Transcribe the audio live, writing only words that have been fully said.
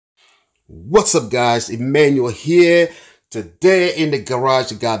What's up, guys? Emmanuel here. Today in the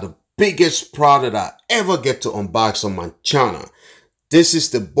garage, I got the biggest product I ever get to unbox on my channel. This is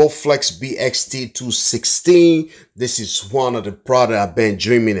the Bowflex BXT-216. This is one of the products I've been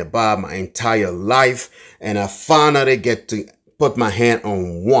dreaming about my entire life, and I finally get to put my hand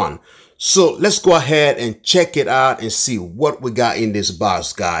on one. So let's go ahead and check it out and see what we got in this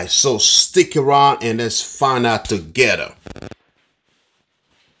box, guys. So stick around and let's find out together.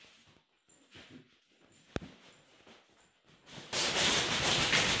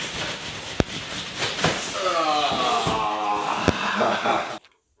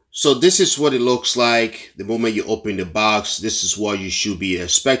 So this is what it looks like the moment you open the box. This is what you should be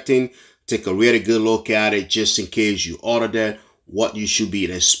expecting. Take a really good look at it just in case you order that, what you should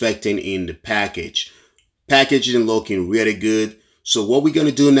be expecting in the package. Packaging looking really good. So what we're going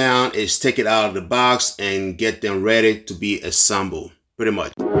to do now is take it out of the box and get them ready to be assembled, pretty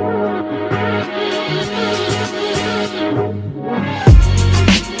much.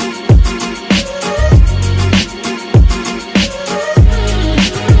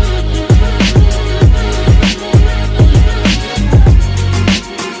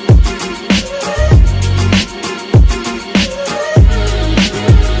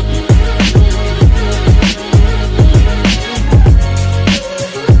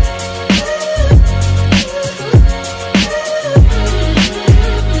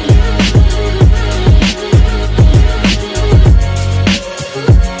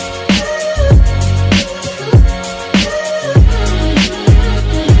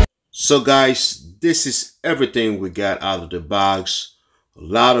 So guys, this is everything we got out of the box. A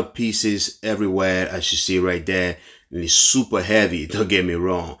lot of pieces everywhere, as you see right there. And it's super heavy, don't get me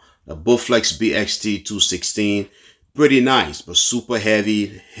wrong. The Bowflex BXT-216, pretty nice, but super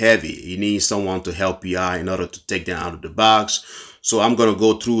heavy. You need someone to help you out in order to take them out of the box. So I'm going to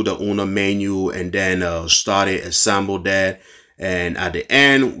go through the owner menu and then start it, assemble that. And at the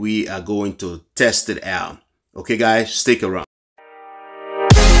end, we are going to test it out. Okay guys, stick around.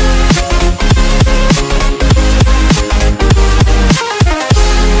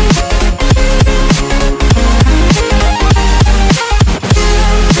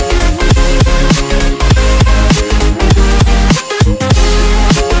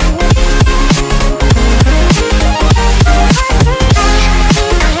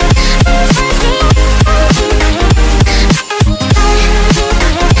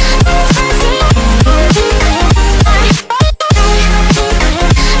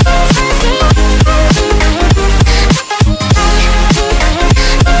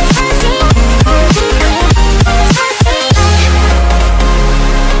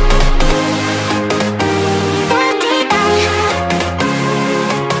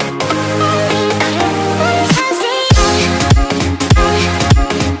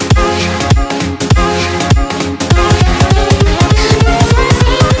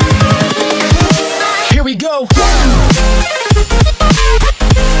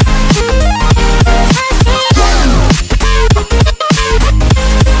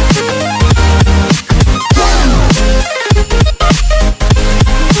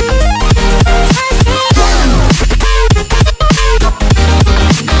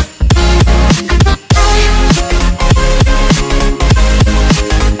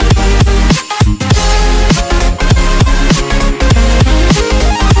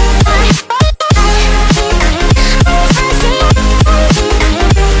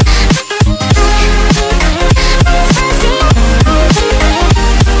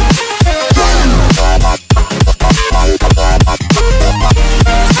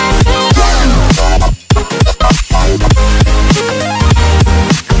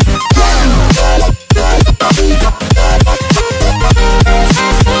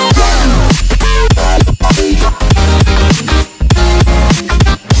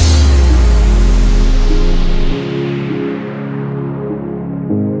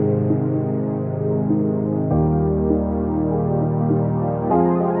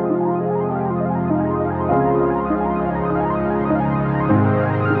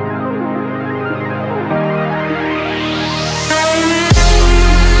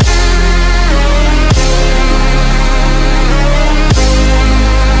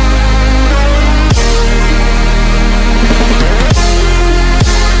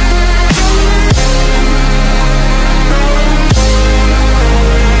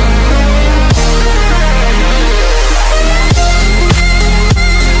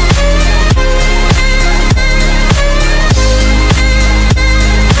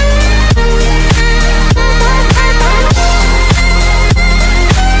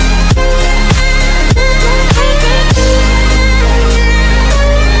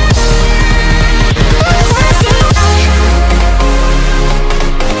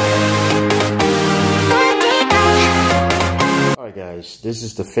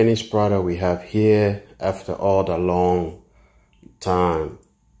 is the finished product we have here after all the long time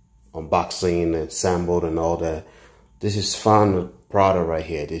unboxing and assembled and all that. This is final product right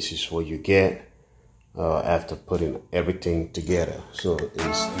here. This is what you get after putting everything together. So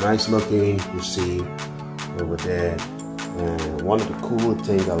it's nice looking, you see over there. And one of the cool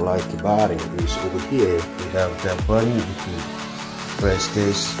things I like about it is over here we have that button. You can press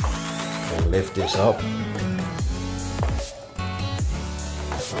this and lift this up.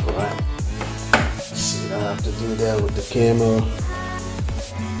 Alright, see, I have to do that with the camera,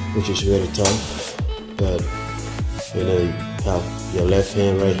 which is really tough, but you know, you have your left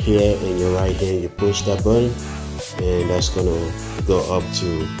hand right here and your right hand, you push that button and that's gonna go up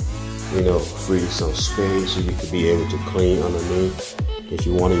to, you know, free some space so you can be able to clean underneath. If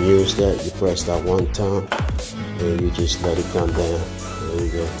you want to use that, you press that one time and you just let it come down. There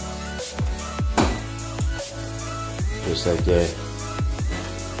you go, just like that.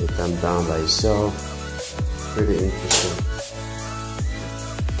 It comes down by itself. Pretty interesting.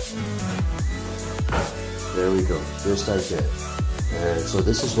 There we go, just like that. And so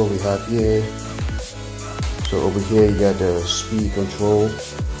this is what we have here. So over here you got the speed control,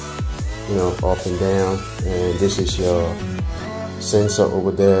 you know, up and down, and this is your sensor over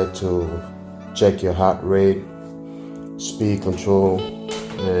there to check your heart rate, speed control,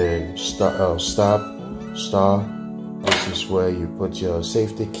 and start. This is where you put your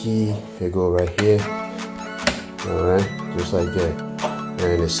safety key. They go right here. Alright, just like that.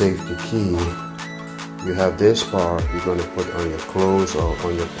 And the safety key, you have this part you're going to put on your clothes or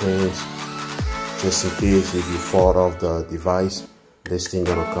on your pants, just in case if you fall off the device, this thing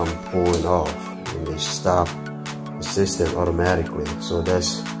gonna come pulling off and they stop the system automatically. So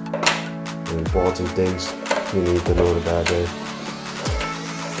that's the important things you need to know about that.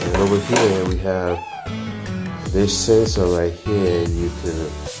 And over here we have this sensor right here. You can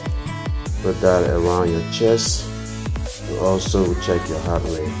put that around your chest to also check your heart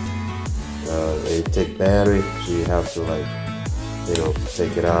rate. It take battery, so you have to, like, you know,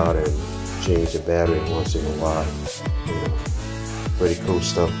 take it out and change the battery once in a while. You know, pretty cool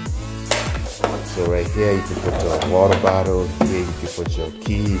stuff. So right here you can put your water bottle. Here you can put your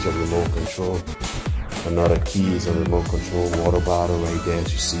keys or remote control. Another keys and remote control water bottle right there,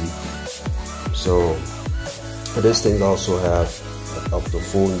 as you see. So this thing also have up to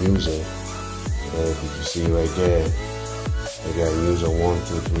phone user. You can see right there. I got user 1,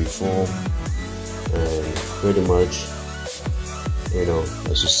 2, 3, 4, and pretty much, you know,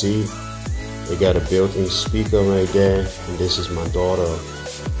 as you see, they got a built-in speaker right there. And this is my daughter,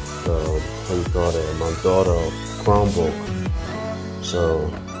 how you call it? My daughter Chromebook. So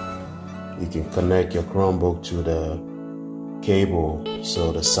you can connect your Chromebook to the cable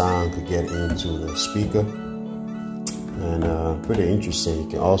so the sound could get into the speaker. And pretty interesting. You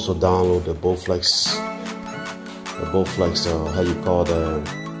can also download the Bowflex, how you call the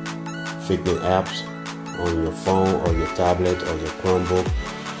fitness apps on your phone or your tablet or your Chromebook.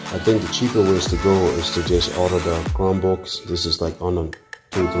 I think the cheaper ways to go is to just order the Chromebooks. This is like under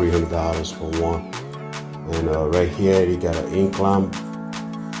 $200-300 for one. And right here you got an incline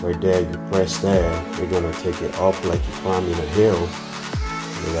right there. You press that, you're gonna take it up like you're climbing a hill.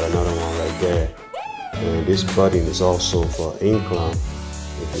 You got another one right there. And this button is also for incline.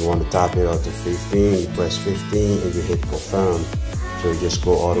 If you want to top it up to 15, you press 15 and you hit confirm. So you just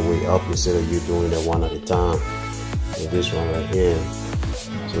go all the way up instead of you doing it one at a time. And this one right here.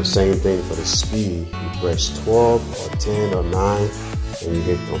 So same thing for the speed. You press 12 or 10 or 9 and you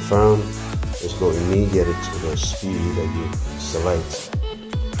hit confirm. Just go immediately to the speed that you select.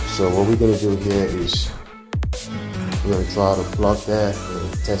 So what we're going to do here is we're going to try to plug that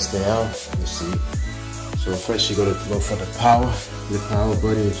and test it out. You see. So first you're going to look for the power. The power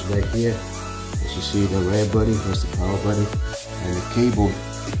button is right here. As you see, the red button, that's the power button. And the cable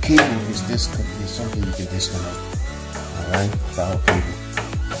is something you can disconnect. Alright, power cable.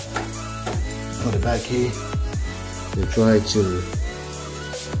 Put it back here and try to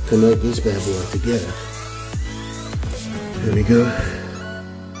connect this bad boy together. There we go.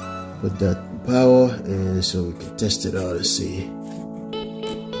 Put that power, and so we can test it out and see.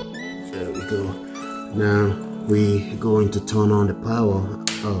 There we go. Now we going to turn on the power.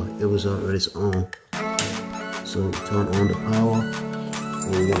 Oh, it was already on. So turn on the power,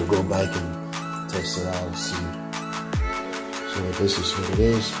 and we're gonna go back and test it out and see. So this is what it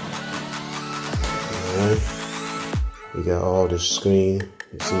is. Alright. We got all the screen.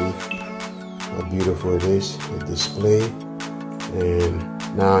 You see how beautiful it is, the display. And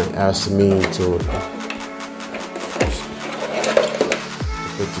now it asks me to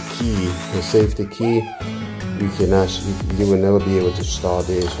put the key, the safety key. you will never be able to start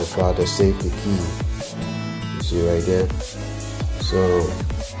this without the safety key. You see right there. So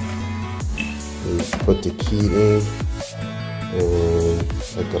you put the key in, and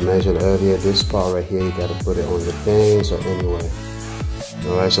like I mentioned earlier, this part right here, you gotta put it on the things or anywhere.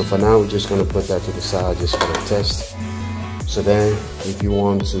 Alright, so for now we're just gonna put that to the side just for the test. So then if you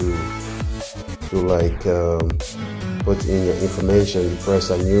want to like put in your information, you press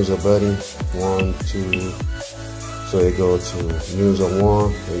that user button, 1, 2, so it goes to user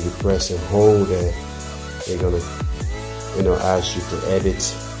 1, and you press and hold it. They're gonna ask you to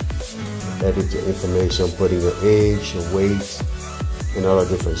edit your information, put in your age, your weight, and all the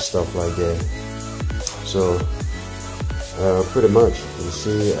different stuff like that. So pretty much, you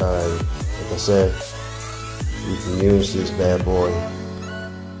see, like I said, you can use this bad boy.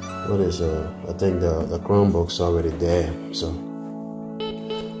 What is I think the Chromebook's already there.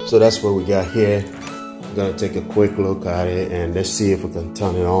 So that's what we got here. We're gonna take a quick look at it, and let's see if we can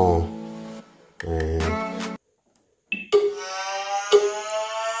turn it on. And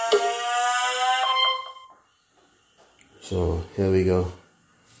so here we go.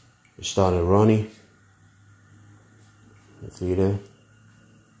 It started running. You see that?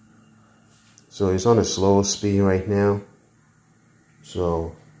 So it's on a slow speed right now.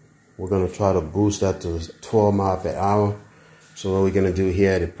 So we're gonna try to boost that to 12 miles per hour. So what we're gonna do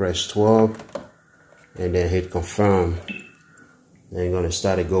here is press 12 and then hit confirm. Then you're gonna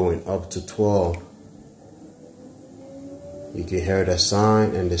start it going up to 12. You can hear the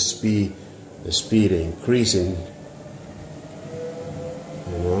sign and the speed increasing.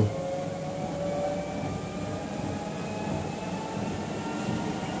 You know.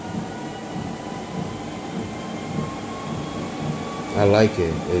 I like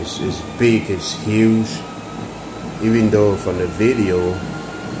it. It's big, it's huge. Even though from the video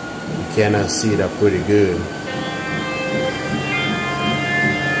you cannot see that pretty good.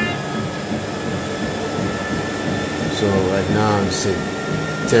 So right now I'm saying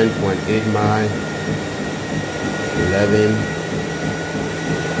 10.8 miles, 11.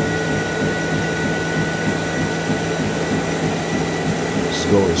 It's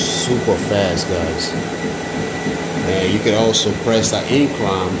going super fast, guys. And you can also press that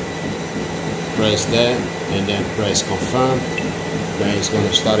incline, press that, and then press confirm. Then it's going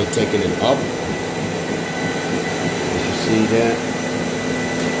to start taking it up. You see that?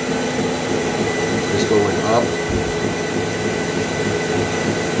 It's going up.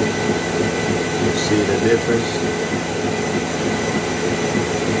 You see the difference?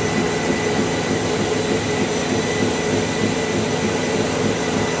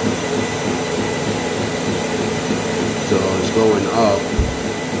 So it's going up.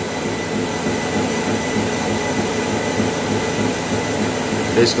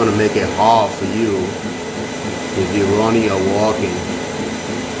 It's gonna make it hard for you if you're running or walking.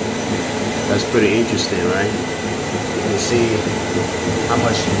 That's pretty interesting, right? You can see how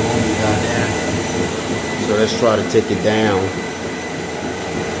much room we got there. So let's try to take it down.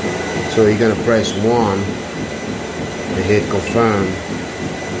 So you're gonna press 1 and hit confirm,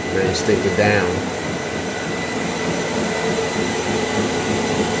 then let's take it down.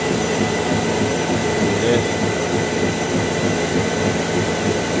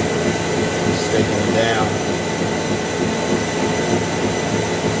 Taking it down.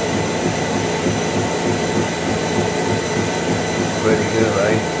 Pretty good,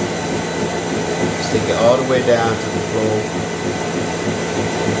 right? Let's take it all the way down to the floor.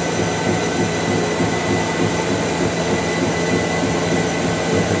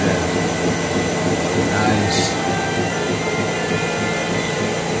 Look at that. Nice.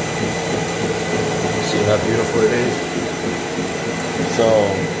 See how beautiful it is? So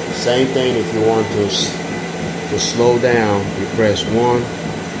same thing, if you want to slow down, you press 1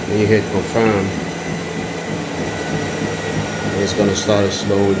 and you hit confirm. And it's going to start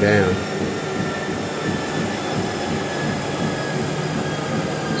slowing down.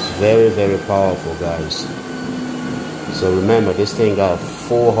 It's very, very powerful, guys. So remember, this thing got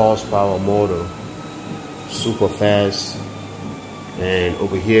 4 horsepower motor, super fast. And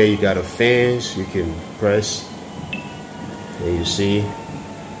over here you got a fans you can press, and you see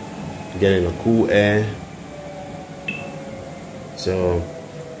getting a cool air. So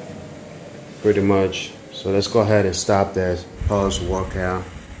pretty much, so let's go ahead and stop that pulse workout,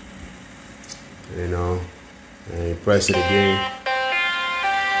 you know, and you press it again.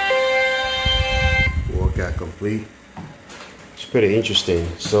 Workout complete. It's pretty interesting.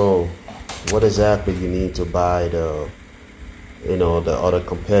 So what exactly you need to buy the, you know, the other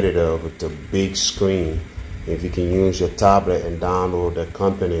competitor with the big screen? If you can use your tablet and download the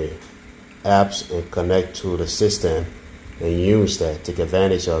company apps and connect to the system and use that, take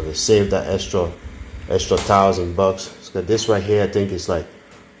advantage of it, save that extra $1,000. So this right here, I think it's like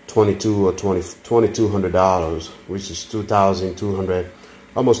 $2,200, which is $2,200,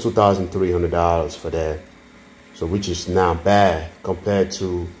 almost $2,300 for that. So which is not bad compared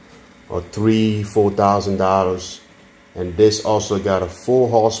to $3,000-4,000. And this also got a full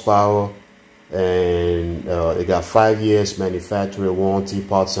horsepower, and it got 5 years manufacturer warranty,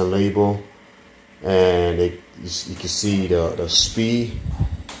 parts and label. And you can see the speed,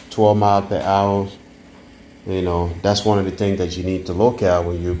 12 miles per hour. You know, that's one of the things that you need to look at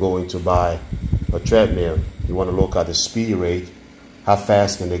when you're going to buy a treadmill. You want to look at the speed rate, how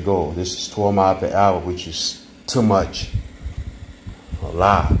fast can they go. This is 12 miles per hour, which is too much, a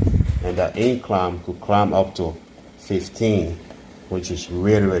lot. And the incline could climb up to 15, which is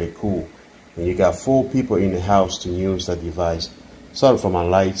really, really cool. And you got 4 people in the house to use that device. Sorry for my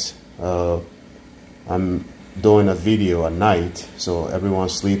lights. I'm doing a video at night, so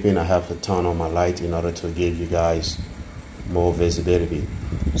everyone's sleeping. I have to turn on my light in order to give you guys more visibility.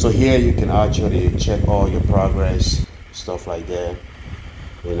 So here you can actually check all your progress, stuff like that,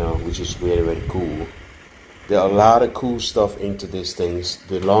 you know, which is really, really cool. There are a lot of cool stuff into these things.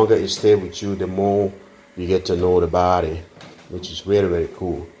 The longer it stays with you, the more you get to know the body, which is really, really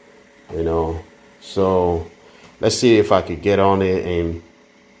cool, you know. So let's see if I could get on it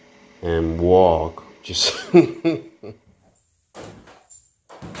and walk. Just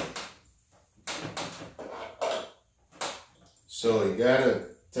so you gotta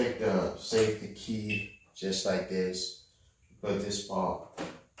take the safety key just like this, put this part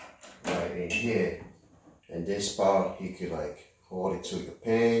right in here, and this part you could like hold it to your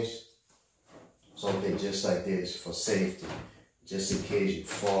pants, something just like this for safety, just in case you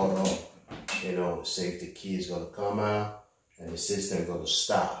fall off. You know, the safety key is gonna come out and the system gonna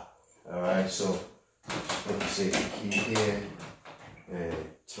stop. All right, so put the safety key here and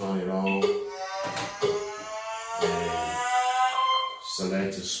turn it on and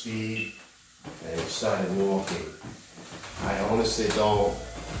select the speed and start walking. I honestly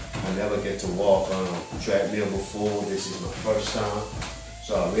I never get to walk on a treadmill before. This is my first time,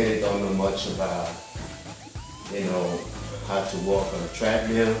 so I really don't know much about, you know, how to walk on a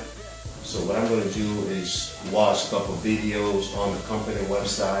treadmill. So what I'm going to do is watch a couple videos on the company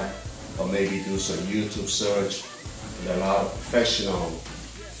website, or maybe do some YouTube search. There are a lot of professional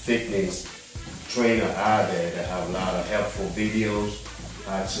fitness trainer out there that have a lot of helpful videos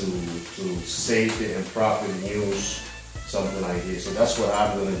how to safely and properly use something like this. So that's what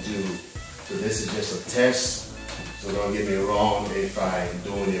I'm going to do. So this is just a test, so don't get me wrong if I'm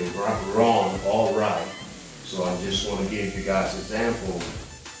doing it wrong or right. So I just want to give you guys an example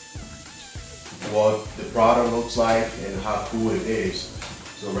what the product looks like and how cool it is.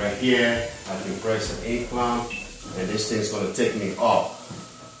 So right here, I can press an incline, and this thing's gonna take me up.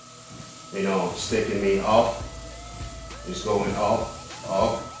 You know, it's taking me up. It's going up,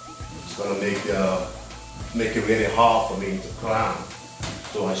 up. It's gonna make it really hard for me to climb.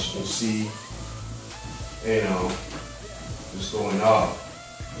 So as you can see, you know, it's going up,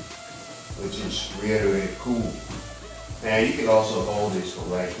 which is really, really cool. And you can also hold this one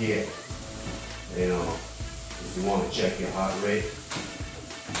right here. You know, if you want to check your heart rate,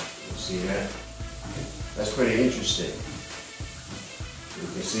 you see that? That's pretty interesting. You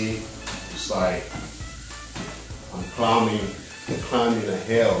can see, it's like I'm climbing a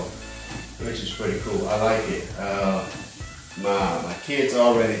hill, which is pretty cool. I like it. My kids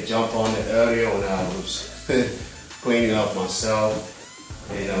already jumped on it earlier when I was cleaning up myself.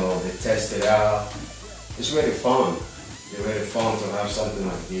 You know, they tested it out. It's really fun. It's really fun to have something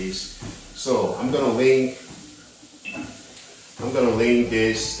like this. So I'm gonna link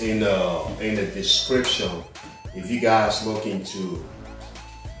this in the description. If you guys looking to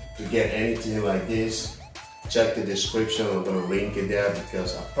get anything like this, check the description. I'm gonna link it there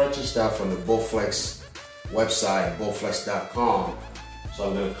because I purchased that from the Bowflex website, bowflex.com. So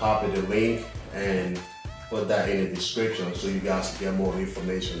I'm gonna copy the link and put that in the description so you guys can get more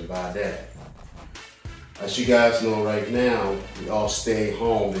information about that. As you guys know right now, we all stay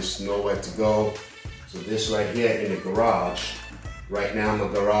home. There's nowhere to go. So this right here in the garage. Right now my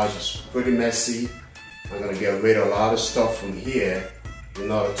garage is pretty messy. I'm gonna get rid of a lot of stuff from here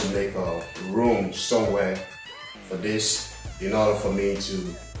in order to make a room somewhere for this, in order for me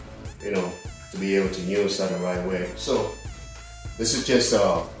to, you know, to be able to use that the right way. So this is just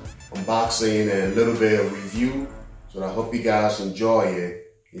a unboxing and a little bit of review. So I hope you guys enjoy it.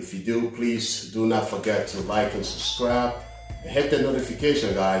 If you do, please do not forget to like and subscribe and hit the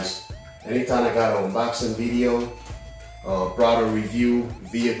notification, guys. Anytime I got an unboxing video, product review,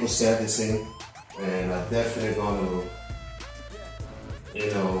 vehicle servicing, and I'm definitely gonna,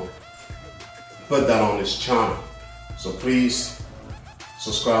 put that on this channel. So please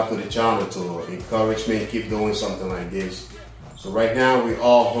subscribe to the channel to encourage me and keep doing something like this. So right now we're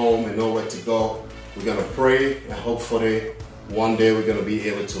all home and know where to go. We're gonna pray and hopefully one day we're gonna be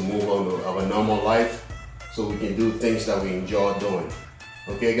able to move on to our normal life so we can do things that we enjoy doing.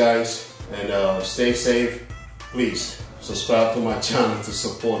 Okay guys, and stay safe. Please subscribe to my channel to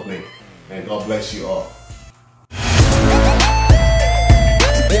support me, and God bless you all.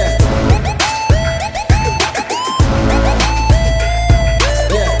 Yeah.